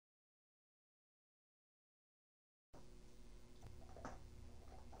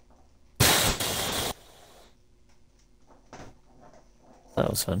That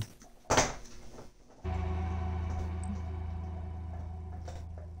was fun.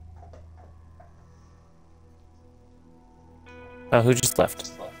 Oh, who just left?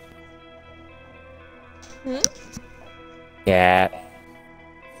 Hmm? Yeah.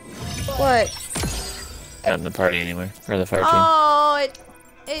 What? Not in the party anymore. Or the fire team. Oh,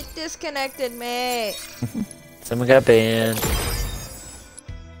 it disconnected me. Someone got banned.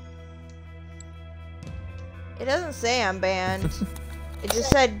 It doesn't say I'm banned. It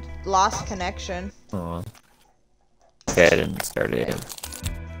just said lost connection. Oh. Okay, I didn't start it.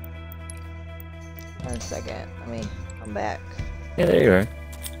 1 second. I'm back. Yeah, there you are.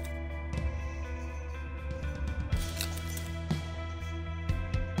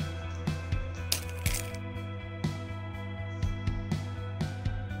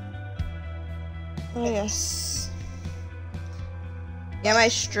 Oh, yes. Yeah, my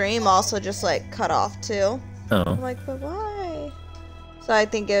stream also just like cut off too. Oh. I'm like, but why? So I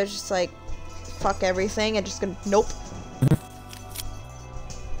think it was just like, fuck everything and just gonna, nope.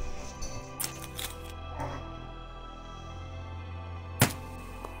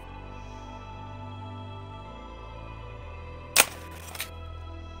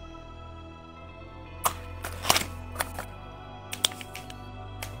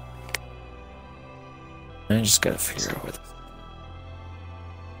 I just gotta figure out where this.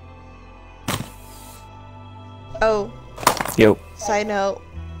 Oh. Yo. Side note,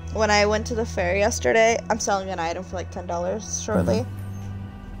 when I went to the fair yesterday, I'm selling an item for like $10 shortly.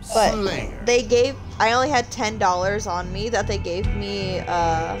 But I only had $10 on me that they gave me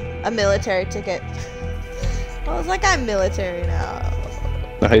a military ticket. I was like, I'm military now.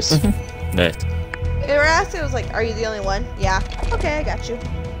 Nice. Nice. They were asking, it was like, are you the only one? Yeah. Okay, I got you.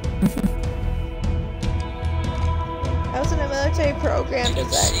 I was in a military program, does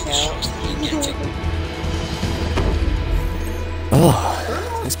that count?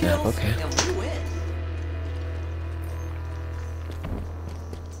 Oh, this map, okay.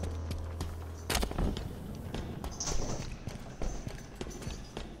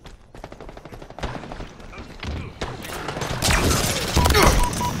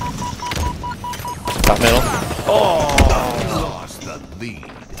 Top middle. Oh! Lost the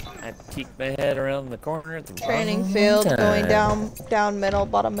lead. I peeked my head around the corner at the Training wrong field, time. going down middle,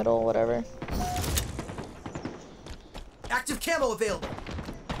 bottom middle, whatever. Active camo available.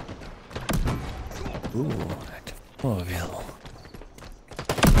 Ooh, active ammo available.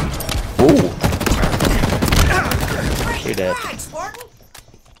 Ooh. You're dead.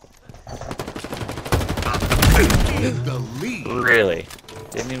 In the lead. Really?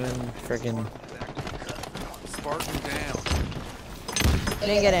 Didn't even freaking. Spartan down. You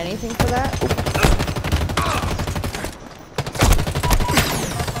didn't get anything for that?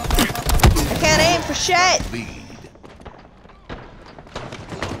 I can't aim for shit! Lead.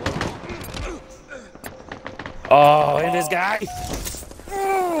 Oh, and this guy!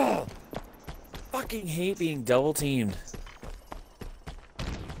 Oh, fucking hate being double teamed.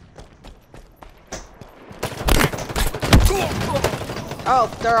 Oh,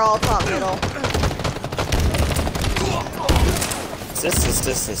 they're all top middle.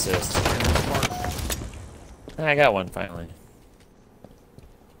 Assist. I got one finally.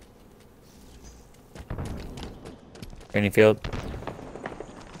 Training field.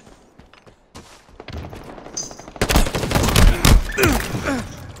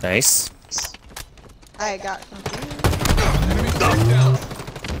 Nice. I got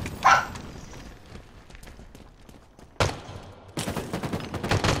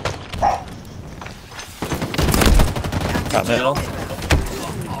Top middle.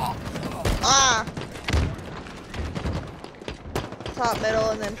 Ah! Top middle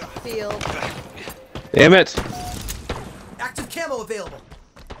and then field. Damn it! Active camo available.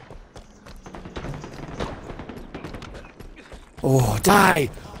 Oh, die!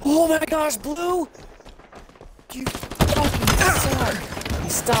 Oh my gosh, Blue! You fucking suck! You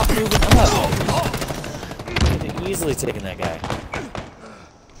stop moving up! You could have easily taken that guy.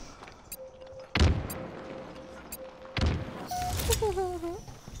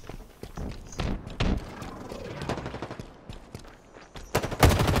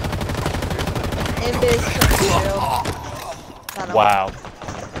 Wow.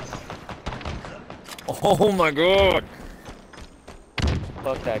 Oh my god!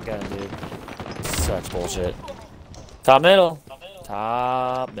 Fuck that gun, dude. Such bullshit. Top middle.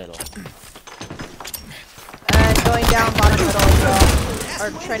 Top middle. And going down bottom middle as well.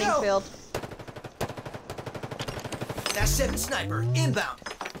 Or training field. That 7 sniper inbound.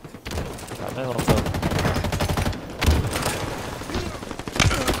 Top middle.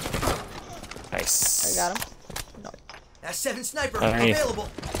 Nice. I got him. No. That's 7 sniper Underneath. available.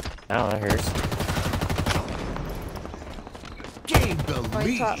 Ow, that hurts. Gain the Going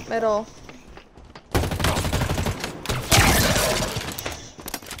lead. top middle.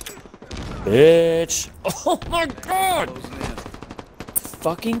 Bitch! Oh my god! Closing in.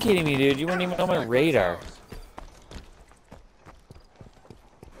 Fucking kidding me, dude. You weren't even on my radar.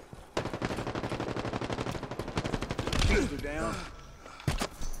 They're down.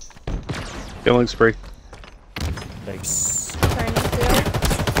 Killing spree. Nice. Turning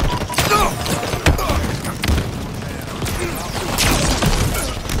field.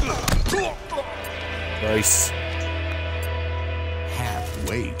 Nice.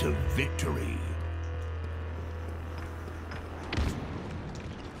 Halfway to victory.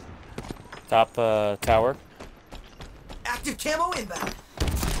 Top tower. Active camo inbound.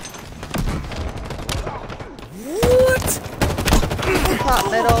 What?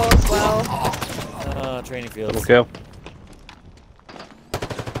 Top middle as well. Training field. Double kill.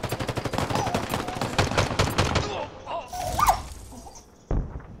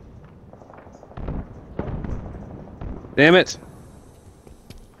 Damn it.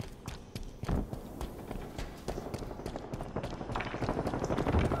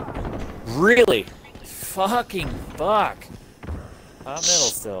 Really? Fucking fuck. Top middle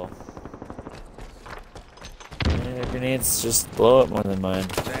still. Yeah, grenades just blow up more than mine.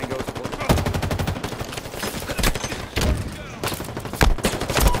 Tango's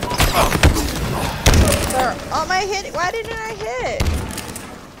Sir, oh my hit! Why didn't I hit?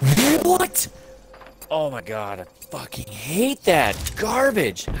 What? Oh my god, I fucking hate that.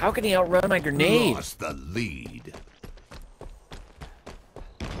 Garbage. How can he outrun my grenade? lost the lead.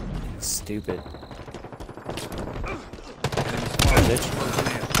 Stupid. Closing Bitch.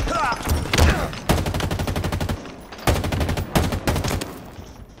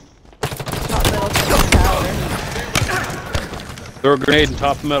 Top middle to the tower. Throw a grenade in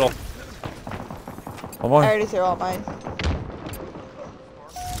top middle. One I more. already threw all mine. in.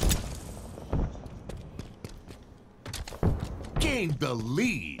 Gained the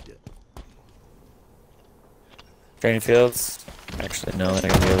lead. Training fields. Actually, no,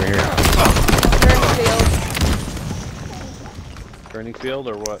 they're gonna be over here. Turning field. Training field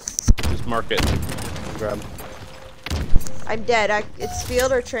or what? Just mark it. Grab. I'm dead. It's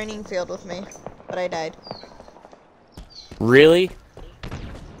field or training field with me, but I died. Really?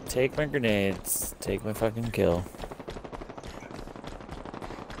 Take my grenades. Take my fucking kill.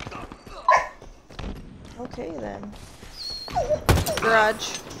 Okay then.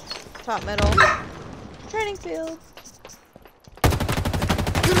 Garage. Top middle. Training field.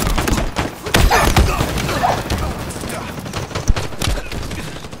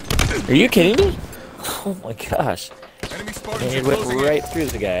 Are you kidding me? Oh my gosh. Enemy Spartans He are went closing in. right through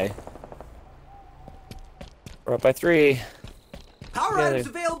the guy. We're up by 3. Power Yeah, items they-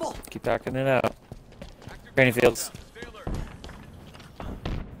 available. Keep packing it out. Training fields.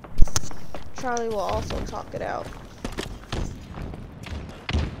 Charlie will also talk it out.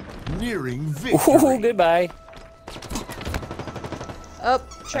 Nearing Ooh, victory. goodbye. Up,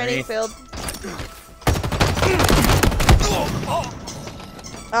 training Underneath. field.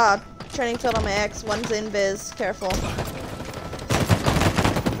 Ah, training field on my X. One's in biz. Careful.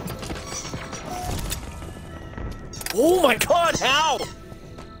 Oh my god, how?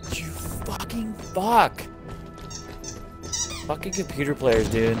 You fucking fuck. Fucking computer players,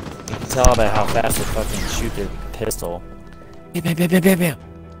 dude. You can tell by how fast they fucking shoot their pistol. Bam, bam, bam, bam, bam, bam.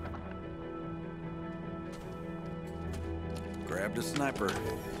 Grabbed a sniper.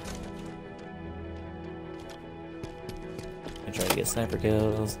 I try to get sniper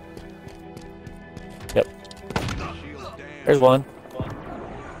kills. Yep. Shields down. There's one.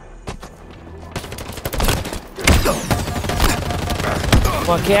 Come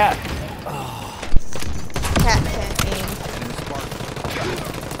on, cat. Cat can't aim. Enemy Spartans.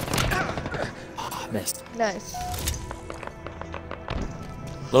 Oh, missed. Nice.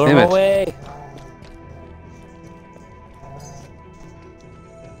 Lower Damn him it. away.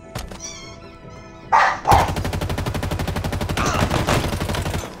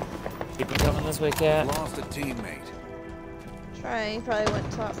 Keep him coming this way, cat. Lost a teammate. Trying. He probably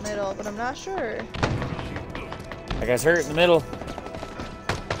went top middle, but I'm not sure. That guy's hurt in the middle.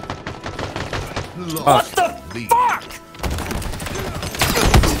 Lost the lead. Fuck!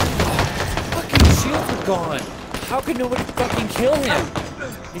 Fucking shields are gone. How could nobody fucking kill him?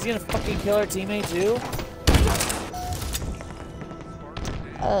 He's gonna fucking kill our teammate too?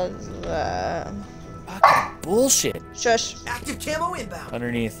 Uh, Fucking bullshit. shush. Active camo inbound.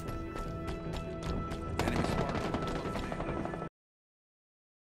 Underneath.